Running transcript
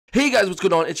Hey guys, what's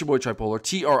going on? It's your boy Tripolar,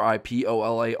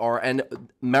 Tripolar, and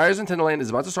Mario's Nintendo Land is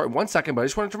about to start in 1 second, but I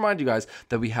just wanted to remind you guys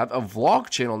that we have a vlog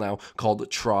channel now called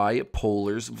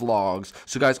Tripolar's Vlogs.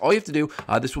 So guys, all you have to do,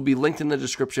 this will be linked in the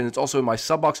description. It's also in my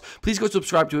sub box. Please go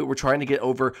subscribe to it. We're trying to get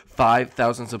over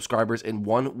 5,000 subscribers in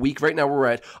 1 week. Right now we're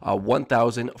at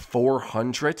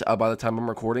 1,400 by the time I'm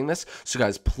recording this. So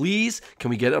guys, please, can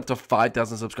we get it up to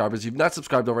 5,000 subscribers? If you've not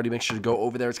subscribed already, make sure to go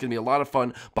over there. It's going to be a lot of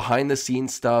fun, behind the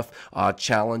scenes stuff,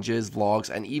 challenges,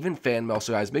 vlogs, and even fan mail.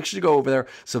 So guys, make sure to go over there,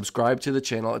 subscribe to the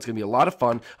channel. It's gonna be a lot of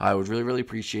fun. I would really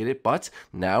appreciate it. But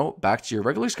now back to your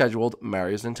regularly scheduled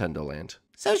Mario's Nintendo Land.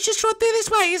 So it's just right through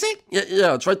this way, is it?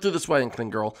 Yeah, it's right through this way,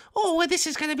 Inkling Girl. Oh, well, this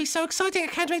is going to be so exciting. I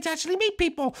can't wait to actually meet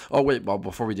people. Oh, wait, well,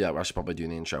 before we do that, I should probably do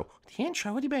the intro. The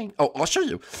intro? What do you mean? Oh, I'll show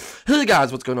you. Hey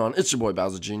guys, what's going on? It's your boy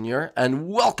Bowser Jr., and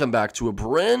welcome back to a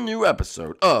brand new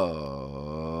episode of...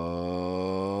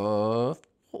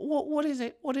 What is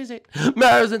it? What is it?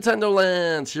 Mario's Nintendo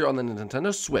Land here on the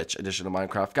Nintendo Switch edition of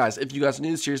Minecraft. Guys, if you guys are new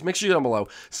to the series, make sure you down below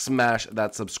smash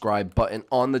that subscribe button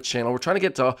on the channel. We're trying to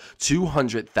get to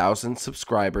 200,000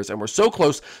 subscribers, and we're so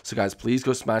close. So guys, please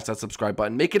go smash that subscribe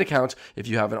button. Make an account if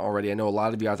you haven't already. I know a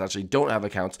lot of you guys actually don't have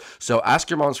accounts, so ask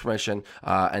your mom's permission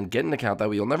and get an account. That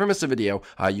way you'll never miss a video.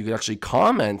 You can actually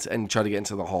comment and try to get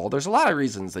into the hall. There's a lot of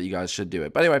reasons that you guys should do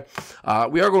it. But anyway,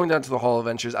 we are going down to the Hall of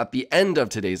Adventures at the end of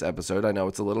today's episode. I know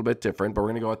it's a little bit different, but we're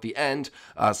going to go at the end,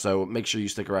 so make sure you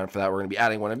stick around for that. We're going to be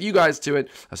adding one of you guys to it,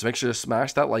 so make sure to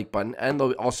smash that like button, and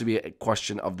there'll also be a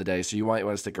question of the day, so you might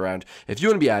want to stick around if you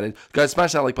want to be added. Guys,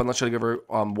 smash that like button. Let's try to give her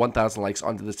 1,000 likes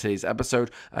onto today's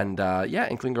episode, and yeah,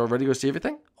 Inkling Girl, ready to go see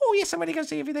everything? Oh, yes, I'm ready to go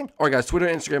see everything. Alright guys, Twitter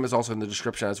and Instagram is also in the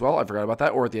description as well. I forgot about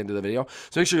that, or at the end of the video.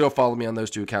 So make sure you go follow me on those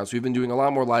two accounts. We've been doing a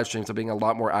lot more live streams. I'm being a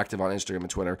lot more active on Instagram and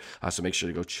Twitter, so make sure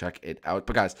to go check it out.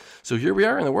 But guys, so here we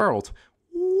are in the world.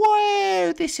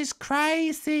 Whoa, this is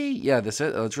crazy. Yeah,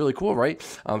 it's really cool, right?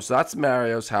 So that's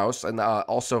Mario's house, and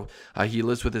also he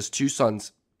lives with his two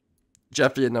sons,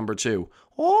 Jeffy and number 2.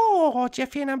 Oh,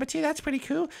 Jeffy and number 2, that's pretty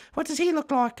cool. What does he look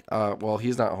like? Well,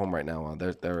 he's not home right now.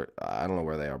 They're I don't know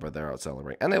where they are, but they're out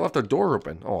celebrating. And they left their door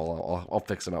open. Oh, I'll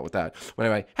fix them out with that. But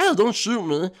anyway, hell, don't shoot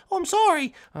me. Oh, I'm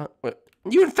sorry.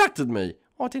 You infected me.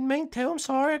 Oh, I didn't mean to. I'm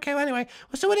sorry. Okay, well, anyway.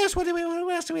 So what else? What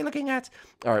else are we looking at?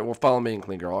 All right, well, follow me,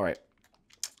 Inkling Girl. All right.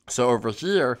 So over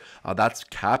here, that's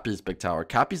Cappy's big tower.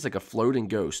 Cappy's like a floating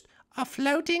ghost. A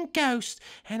floating ghost,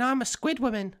 and I'm a squid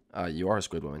woman. You are a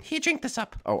squid woman. Here, drink this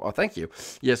up. Oh, thank you.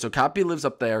 Yeah, so Cappy lives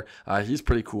up there. He's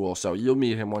pretty cool, so you'll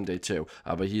meet him one day too.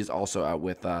 But he's also out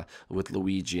with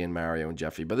Luigi and Mario and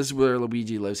Jeffy. But this is where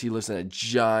Luigi lives. He lives in a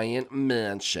giant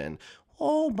mansion.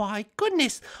 Oh my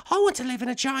goodness, I want to live in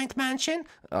a giant mansion.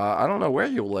 I don't know where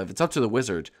you'll live. It's up to the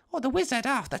wizard. Oh, the wizard.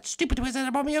 Ah, that stupid wizard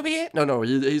that brought me over here. No,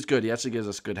 he's good. He actually gives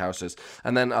us good houses.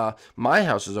 And then my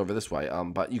house is over this way.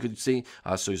 But you could see,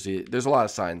 so you see, there's a lot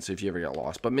of signs if you ever get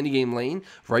lost. But Minigame Lane,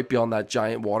 right beyond that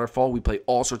giant waterfall, we play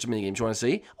all sorts of minigames. You want to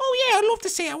see? Oh yeah, I'd love to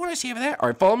see it. I want to see over there. All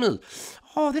right, follow me.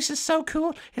 Oh, this is so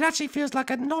cool. It actually feels like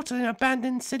not an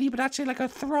abandoned city, but actually like a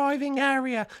thriving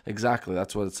area. Exactly.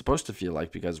 That's what it's supposed to feel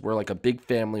like, because we're like a big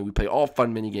family. We play all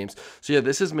fun mini games. So yeah,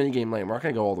 this is Minigame Lane. We're not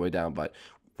going to go all the way down, but...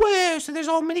 Whoa, so there's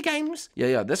all mini games?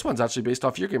 Yeah. This one's actually based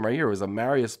off your game right here. It was a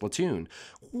Mario Splatoon.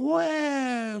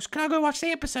 Whoa. So can I go watch the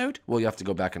episode? Well, you have to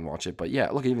go back and watch it. But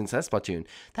yeah, look, it even says Splatoon.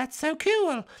 That's so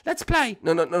cool. Let's play.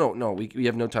 No. We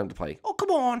have no time to play. Oh, come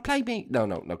on. Play me. No.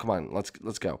 Come on. Let's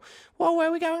go. Well, where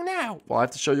are we going now? Well, I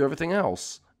have to show you everything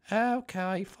else.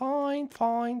 Okay, fine.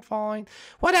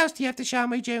 What else do you have to show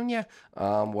me, Junior?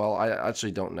 Well, I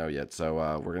actually don't know yet,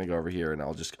 so we're gonna go over here, and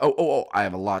I'll just... Oh, I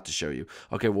have a lot to show you.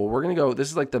 Okay, well, we're gonna go... This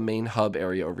is like the main hub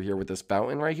area over here with this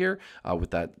fountain right here,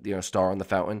 with that, star on the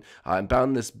fountain. And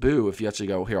down this boo, if you actually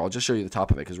go here, I'll just show you the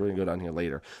top of it, because we're gonna go down here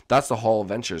later. That's the Hall of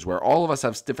Adventures, where all of us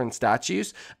have different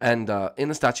statues, and in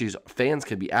the statues, fans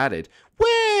can be added.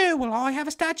 Where will I have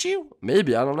a statue?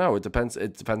 Maybe, I don't know. It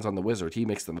depends on the wizard. He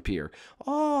makes them appear.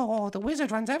 Oh, the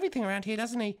wizard runs everything around here,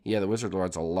 doesn't he? Yeah, the wizard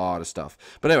runs a lot of stuff.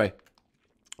 But anyway,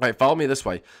 all right, follow me this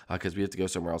way, because we have to go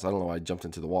somewhere else. I don't know why I jumped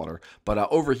into the water. But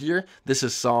over here, this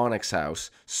is Sonic's house.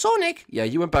 Sonic? Yeah,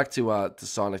 you went back to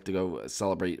Sonic to go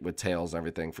celebrate with Tails and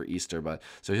everything for Easter, but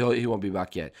so he won't be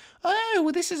back yet. Oh,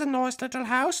 well, this is a nice little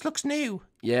house. Looks new.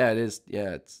 Yeah, it is.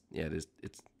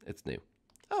 It's new.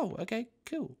 Oh, okay,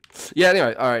 cool. Yeah,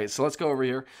 anyway, all right, so let's go over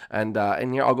here, and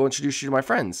here I'll go introduce you to my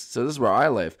friends. So this is where I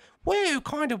live. Whoa,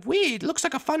 kind of weird. Looks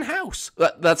like a fun house.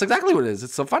 That's exactly what it is.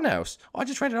 It's a fun house. I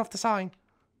just read it off the sign.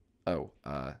 Oh,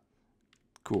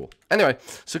 cool. Anyway,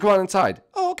 so come on inside.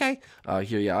 Oh, okay.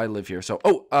 Yeah, I live here. So,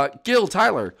 Gil,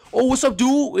 Tyler. Oh, what's up,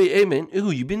 dude? Wait, hey, man. Oh,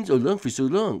 you've been so long for so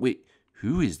long. Wait,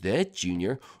 who is that,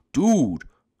 Junior? Dude,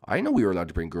 I know we were allowed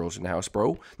to bring girls in the house,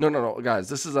 bro. No, guys.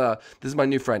 This is my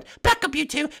new friend. Back up, you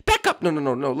two. Back up. No.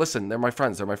 Listen, they're my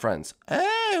friends. They're my friends.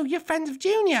 Oh, you're friends of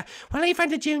Junior. Well, a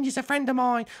friend of Junior's a friend of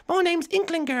mine. My name's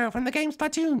Inkling Girl from the game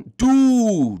Splatoon.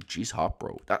 Dude, she's hot,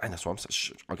 bro. That's what I'm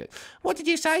saying. Okay. What did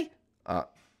you say?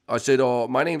 I said,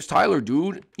 my name's Tyler,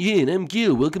 dude. Yeah, and I'm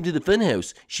Gil. Welcome to the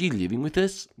funhouse. She living with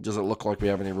us? Does it look like we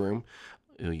have any room?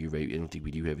 Oh, you're right. I don't think we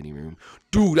do have any room.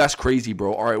 Dude, that's crazy,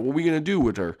 bro. All right, what are we going to do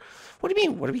with her? What do you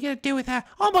mean? What are we going to do with her?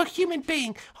 I'm a human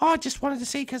being. Oh, I just wanted to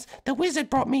see because the wizard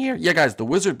brought me here. Yeah, guys, the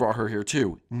wizard brought her here,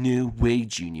 too. No way,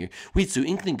 Junior. Wait, so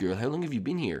Inkling Girl, how long have you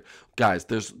been here? Guys,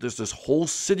 there's this whole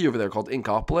city over there called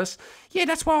Inkopolis. Yeah,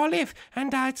 that's where I live,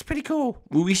 and it's pretty cool.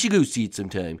 Well, we should go see it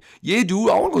sometime. Yeah,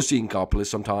 dude, I want to go see Inkopolis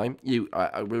sometime.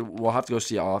 We'll have to go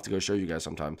see it. I'll have to go show you guys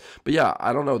sometime. But yeah,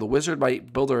 I don't know. The wizard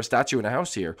might build her a statue in a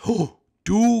house here. Oh,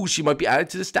 dude, she might be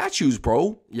added to the statues,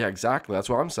 bro. Yeah, exactly. That's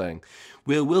what I'm saying.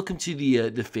 Well, welcome to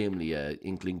the family,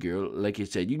 Inkling Girl. Like I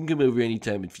said, you can come over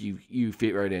anytime if you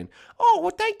fit right in. Oh,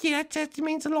 well, thank you. That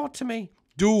means a lot to me.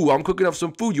 Dude, I'm cooking up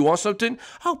some food. You want something?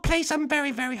 Oh, please, I'm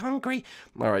very, very hungry.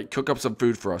 All right, cook up some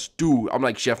food for us. Dude, I'm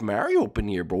like Chef Mario up in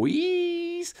here,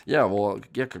 boys. Yeah, well,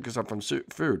 yeah, cook us up some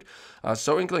food.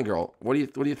 So, Inkling Girl, what do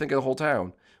you think of the whole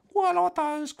town? Well, I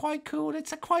thought it was quite cool.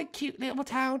 It's a quite cute little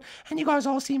town, and you guys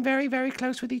all seem very, very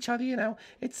close with each other, you know.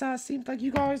 It seems like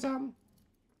you guys, are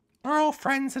all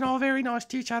friends and all very nice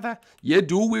to each other. Yeah,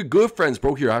 dude, we're good friends,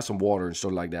 bro. Here, have some water and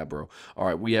stuff like that, bro. All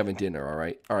right, we having dinner, all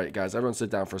right? All right, guys, everyone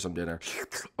sit down for some dinner.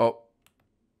 Oh,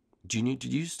 did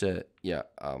you used to, yeah,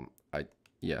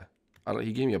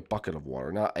 he gave me a bucket of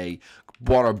water, not a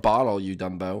water bottle, you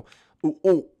dumbo.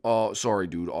 Oh, sorry,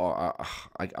 dude.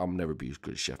 I'll never be as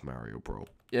good as Chef Mario, bro.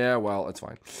 Yeah, well, it's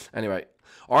fine. Anyway,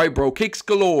 all right, bro. Cakes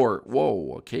galore.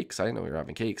 Whoa, cakes? I didn't know we were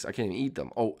having cakes. I can't even eat them.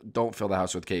 Oh, don't fill the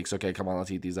house with cakes. Okay, come on,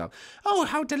 let's eat these up. Oh,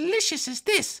 how delicious is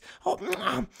this? Oh,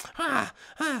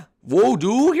 Whoa,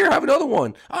 dude, here, have another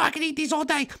one. Oh, I can eat these all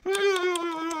day.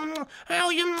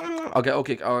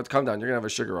 Okay. Calm down. You're gonna have a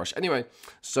sugar rush. Anyway,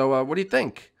 so what do you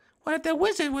think? Well, if the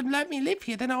wizard would let me live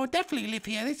here, then I would definitely live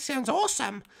here. This sounds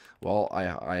awesome. Well,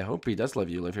 I hope he does let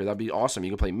you live here. That'd be awesome. You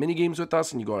can play mini games with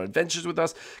us and you go on adventures with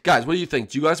us. Guys, what do you think?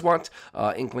 Do you guys want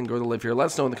Inkling Girl to live here? Let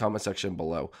us know in the comment section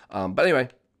below. But anyway,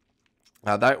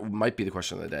 that might be the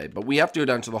question of the day. But we have to go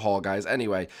down to the hall, guys,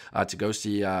 anyway, to go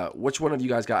see which one of you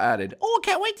guys got added. Oh, I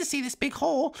can't wait to see this big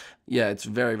hall. Yeah, it's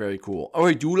very, very cool. All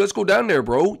right, dude, let's go down there,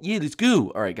 bro. Yeah, let's go.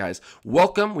 All right, guys,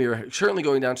 welcome. We are certainly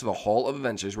going down to the Hall of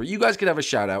Adventures, where you guys can have a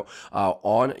shout out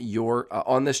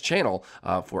on this channel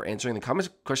for answering the comment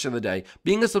question of the day,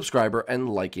 being a subscriber, and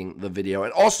liking the video,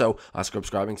 and also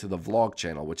subscribing to the vlog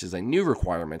channel, which is a new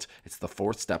requirement. It's the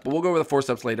 4th step, but we'll go over the 4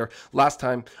 steps later. Last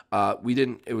time we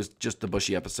didn't. It was just the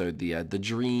bushy episode, the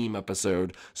dream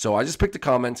episode. So I just picked a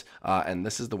comment, and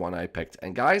this is the one I picked.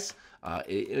 And guys,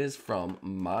 it is from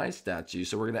my statue,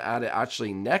 so we're going to add it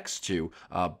actually next to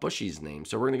Bushy's name.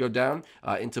 So we're going to go down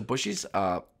into Bushy's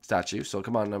statue. So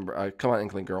come on,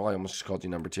 Inkling Girl. I almost called you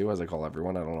number 2, as I call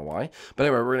everyone. I don't know why. But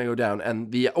anyway, we're going to go down,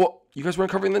 and you guys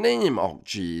weren't covering the name. Oh,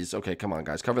 jeez. Okay, come on,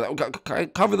 guys. Cover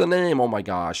that. Cover the name. Oh, my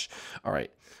gosh. All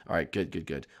right.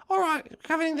 Good. All right,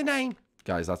 covering the name.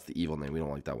 Guys, that's the evil name. We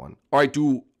don't like that one. All right,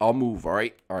 dude. I'll move. All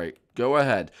right. Go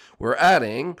ahead. We're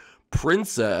adding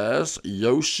Princess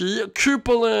Yoshi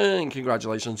Koopaling.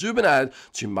 Congratulations. You've been added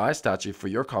to my statue for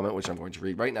your comment, which I'm going to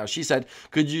read right now. She said,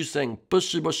 could you sing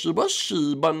Bushy, Bushy,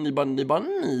 Bushy, Bunny, Bunny,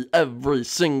 Bunny every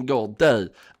single day?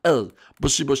 Hey,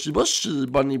 Bushy, Bushy, Bushy,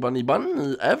 Bunny, Bunny,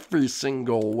 Bunny every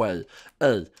single way.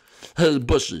 Hey,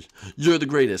 Bushy, you're the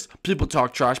greatest. People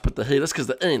talk trash, but they hate us because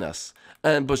they ain't us.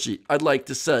 And Bushy, I'd like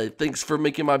to say thanks for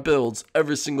making my builds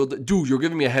every single day. Dude, you're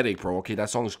giving me a headache, bro. Okay,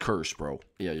 that song's cursed, bro.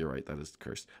 Yeah, you're right. That is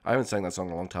cursed. I haven't sang that song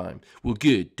in a long time. Well,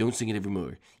 good. Don't sing it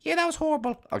anymore. Yeah, that was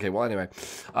horrible. Okay, well, anyway.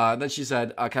 Then she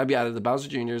said, can I be added to the Bowser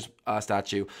Jr.'s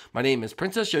statue? My name is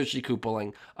Princess Yoshi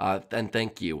Koopaling, and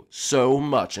thank you so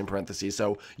much, in parentheses.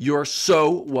 So, you're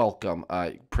so welcome,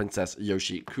 Princess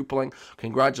Yoshi Koopaling.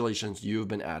 Congratulations, you've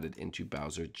been added into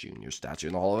Bowser Jr.'s statue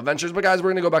in the Hall of Adventures. But, guys,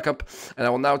 we're going to go back up, and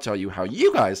I will now tell you how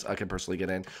you guys can personally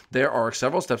get in. There are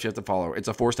several steps you have to follow. It's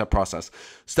a 4-step process.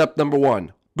 Step number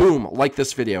 1, boom, like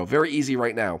this video. Very easy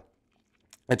right now.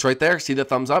 It's right there. See the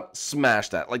thumbs up? Smash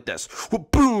that like this.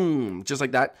 Boom! Just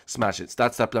like that. Smash it.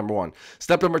 That's step number 1.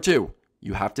 Step number 2.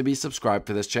 You have to be subscribed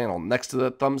to this channel. Next to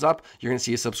the thumbs up, you're going to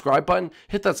see a subscribe button.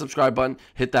 Hit that subscribe button.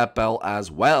 Hit that bell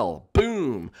as well.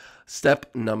 Boom! Step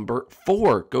number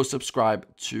 4, go subscribe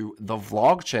to the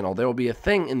vlog channel. There will be a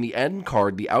thing in the end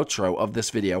card, the outro of this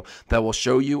video, that will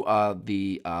show you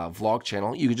the vlog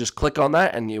channel. You can just click on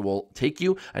that and it will take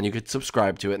you and you can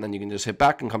subscribe to it, and then you can just hit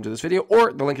back and come to this video,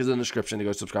 or the link is in the description to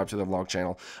go subscribe to the vlog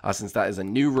channel, since that is a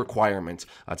new requirement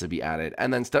to be added.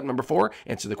 And then step number 4,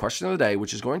 answer the question of the day,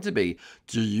 which is going to be,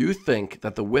 do you think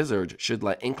that the wizard should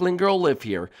let Inkling Girl live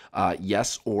here?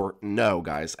 Yes or no,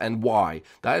 guys, and why?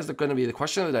 That is going to be the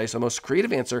question of the day. So most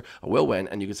creative answer will win,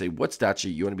 and you can say what statue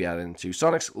you want to be added into: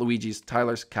 Sonic's, Luigi's,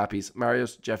 Tyler's, Cappy's,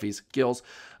 Mario's, Jeffy's, Gil's,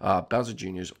 Bowser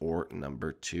Jr.'s, or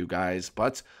number 2, guys.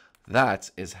 But that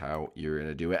is how you're going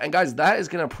to do it. And guys, that is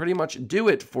going to pretty much do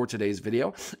it for today's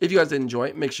video. If you guys did enjoy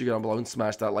it, make sure you get down below and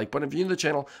smash that like button. If you're new to the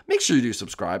channel, make sure you do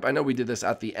subscribe. I know we did this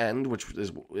at the end, which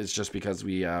is just because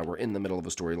we were in the middle of a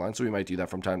storyline, so we might do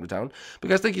that from time to time. But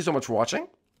guys, thank you so much for watching.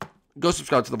 Go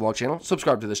subscribe to the vlog channel,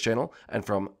 subscribe to this channel, and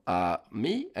from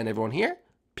me and everyone here,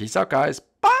 peace out, guys.